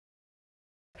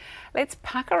Let's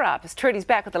pucker up as Trudy's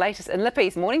back with the latest in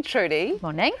lippies. Morning, Trudy.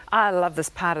 Morning. I love this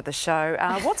part of the show.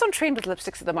 What's on trend with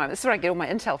lipsticks at the moment? This is where I get all my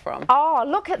intel from. Oh,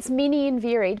 look, it's many and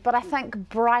varied, but I think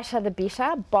brighter the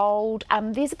better, bold.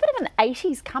 There's a bit of an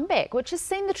 80s comeback, which has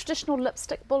seen the traditional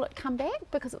lipstick bullet come back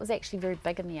because it was actually very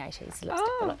big in the 80s, the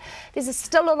lipstick bullet. There's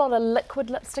still a lot of liquid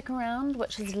lipstick around,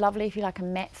 which is lovely if you like a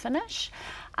matte finish.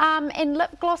 And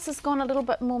lip gloss has gone a little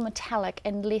bit more metallic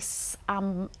and less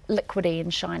liquidy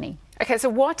and shiny. Okay, so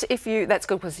what if you, that's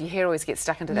good because your hair always gets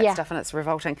stuck into that stuff and it's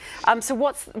revolting. So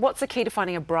what's the key to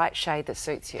finding a bright shade that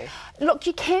suits you? Look,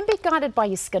 you can be guided by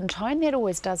your skin tone, that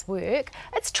always does work.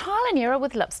 It's trial and error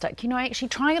with lipstick. You know, actually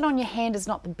trying it on your hand is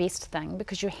not the best thing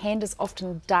because your hand is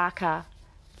often darker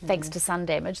thanks to sun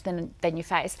damage than your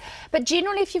face. But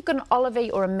generally if you've got an olivey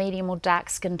or a medium or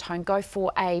dark skin tone, go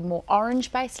for a more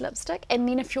orange based lipstick, and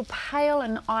then if you're pale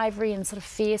and ivory and sort of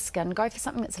fair skin, go for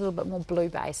something that's a little bit more blue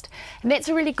based. And that's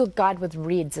a really good guide with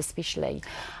reds especially.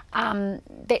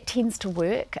 That tends to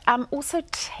work. Also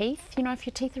teeth, you know, if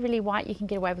your teeth are really white you can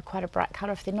get away with quite a bright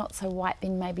colour. If they're not so white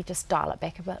then maybe just dial it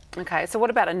back a bit. Okay, so what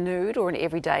about a nude or an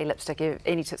everyday lipstick?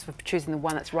 Any tips for choosing the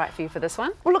one that's right for you for this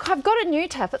one? Well look, I've got a new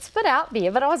tip, it's a bit out there,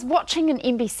 but I was watching an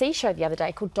NBC show the other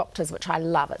day called Doctors, which I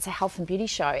love. It's a health and beauty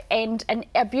show, and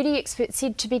a beauty expert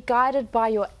said to be guided by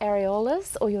your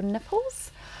areolas or your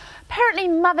nipples. Apparently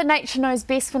Mother Nature knows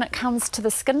best when it comes to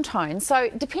the skin tone, so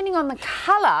depending on the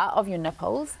colour of your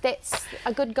nipples, that's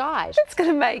a good guide. That's going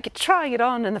to make trying it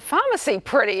on in the pharmacy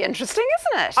pretty interesting,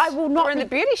 isn't it? I will not or in the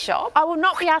beauty shop. I will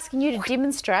not be asking you to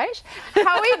demonstrate.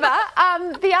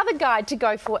 However, the other guide to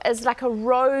go for is like a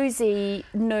rosy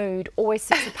nude, always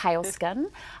suits a pale skin,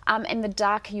 and the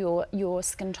darker your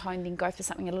skin tone, then go for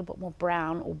something a little bit more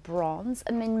brown or bronze,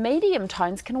 and then medium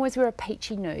tones can always wear a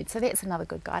peachy nude, so that's another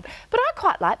good guide. But I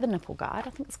quite like the nipple guide. I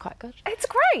think it's quite good. It's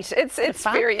great. It's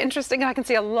very interesting. I can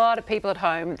see a lot of people at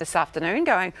home this afternoon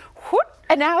going, whoop.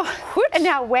 In our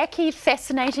wacky,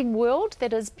 fascinating world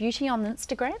that is beauty on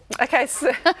Instagram. Okay,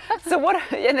 so what?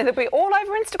 And it'll be all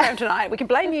over Instagram tonight. We can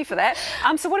blame you for that.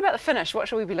 So what about the finish? What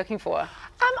should we be looking for?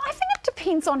 I think it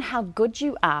depends on how good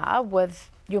you are with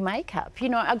your makeup. You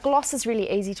know, a gloss is really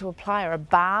easy to apply, or a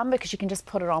balm, because you can just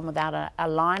put it on without a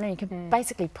liner. You can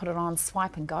basically put it on,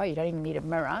 swipe and go. You don't even need a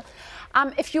mirror.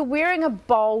 If you're wearing a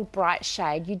bold, bright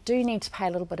shade, you do need to pay a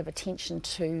little bit of attention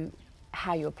to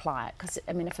how you apply it, because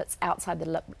I mean if it's outside the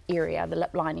lip area, the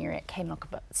lip line area, it can look a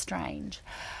bit strange.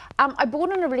 I bought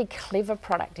in a really clever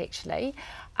product actually,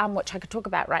 which I could talk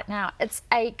about right now. It's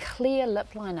a clear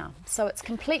lip liner, so it's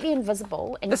completely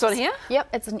invisible. And this one here? Yep,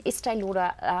 it's an Estee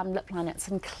Lauder lip liner. It's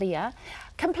in clear,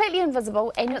 completely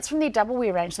invisible, and it's from their double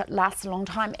wear range that lasts a long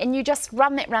time. And you just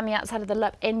run that around the outside of the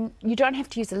lip, and you don't have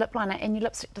to use a lip liner, and your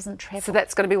lipstick doesn't travel. So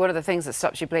that's going to be one of the things that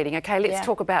stops you bleeding. Okay, let's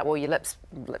talk about, well, your lips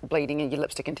bleeding and your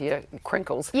lipstick into your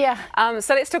crinkles. Yeah.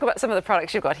 So let's talk about some of the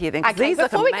products you've got here then. Okay, these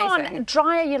look before amazing. we go on,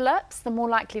 drier your lips, the more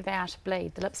likely they are to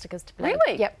bleed. The lipstick is to bleed.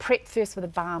 Really? Yeah, prep first with a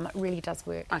balm. It really does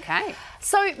work. Okay.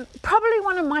 So probably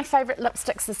one of my favourite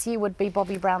lipsticks this year would be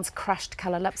Bobbi Brown's Crushed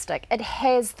Colour Lipstick. It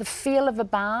has the feel of a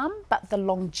balm, but the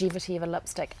longevity of a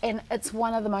lipstick, and it's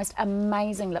one of the most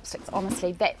amazing lipsticks,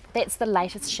 honestly. That's the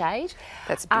latest shade.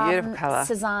 That's a beautiful colour.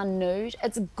 Cezanne Nude.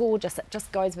 It's gorgeous. It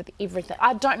just goes with everything.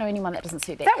 I don't know anyone that doesn't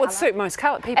suit that That colour. would suit most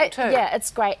people too. Yeah,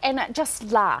 it's great, and it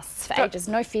just lasts for ages.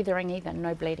 No feathering either,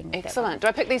 no bleeding with Excellent. that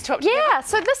one. Do I pick these two up together? Yeah,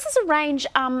 so this is a range,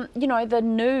 you know, the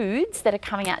nudes that are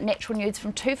coming out, natural nudes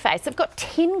from Too Faced. They've got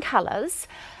 10 colours.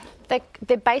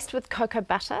 They're based with cocoa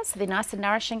butter, so they're nice and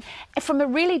nourishing. And from a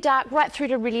really dark right through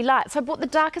to really light. So I bought the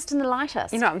darkest and the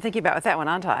lightest. You know what I'm thinking about with that one,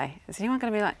 aren't I? Is anyone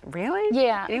going to be like, really?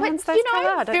 Yeah. Anyone's but, those you know, colour?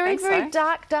 I don't very, think very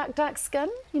so. dark skin.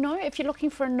 You know, if you're looking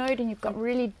for a nude and you've got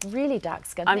really, really dark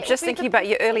skin. I'm just thinking about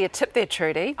your earlier tip there,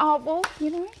 Trudy. Oh, well, you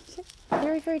know,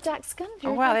 very, very dark skin.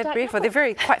 Oh wow, they're beautiful. They're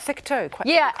very quite thick too.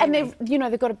 Yeah, and they've, you know,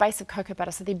 they've got a base of cocoa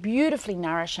butter, so they're beautifully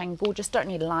nourishing, gorgeous. Don't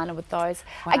need a liner with those.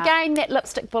 Wow. Again, that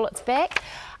lipstick bullet's back.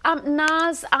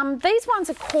 NARS, these ones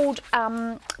are called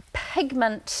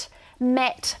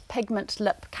matte pigment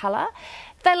lip colour.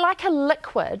 They're like a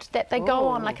liquid, that they go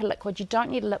on like a liquid. You don't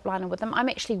need a lip liner with them. I'm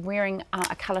actually wearing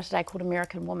a colour today called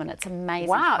American Woman. It's amazing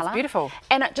Wow, colour. it's beautiful.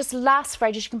 And it just lasts for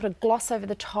ages. You can put a gloss over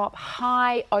the top,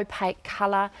 high opaque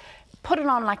colour. Put it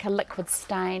on like a liquid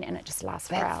stain and it just lasts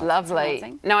for hours. That's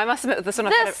lovely. No, I must admit with this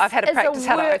one I've had to practice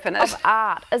how to open it. This is a work of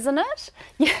art, isn't it?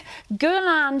 Yeah,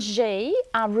 Guerlain G,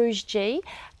 Rouge G.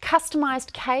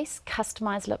 Customised case,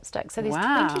 customised lipstick. So there's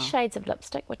Wow. 20 shades of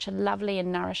lipstick, which are lovely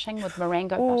and nourishing with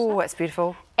Marengo Oh, butter. that's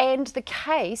beautiful. And the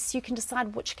case, you can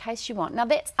decide which case you want. Now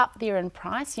that's up there in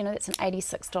price, you know, that's an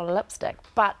 $86 lipstick,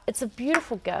 but it's a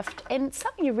beautiful gift and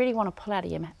something you really want to pull out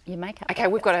of your makeup. Okay,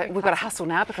 we've got to hustle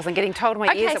now because I'm getting told in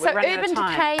my ears that we're running out of time.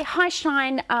 Urban Decay High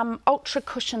Shine Ultra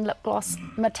Cushion Lip Gloss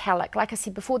Metallic. Like I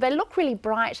said before, they look really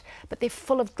bright, but they're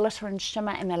full of glitter and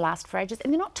shimmer and they last for ages.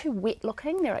 And they're not too wet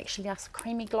looking, they're actually just a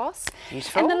creamy gloss.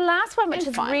 Beautiful. And the last one, which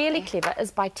is finally really clever, is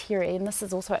by Terry, and this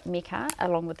is also at Mecca,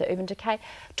 along with the Urban Decay.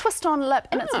 Twist On Lip,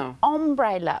 and it's an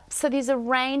ombre lip. So there's a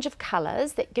range of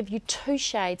colours that give you 2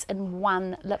 shades in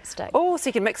one lipstick. Oh, so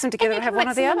you can mix them together and have one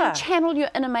or the other. Channel your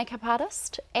inner makeup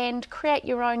artist and create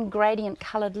your own gradient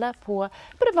coloured lip or a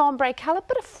bit of ombre colour,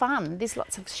 bit of fun. There's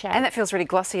lots of shades. And that feels really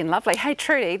glossy and lovely. Hey,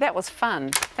 Trudy, that was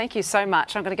fun. Thank you so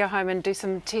much. I'm going to go home and do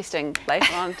some testing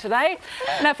later on today.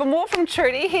 Now, for more from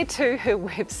Trudy, head to her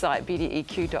website,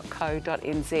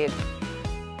 beautyeq.co.nz.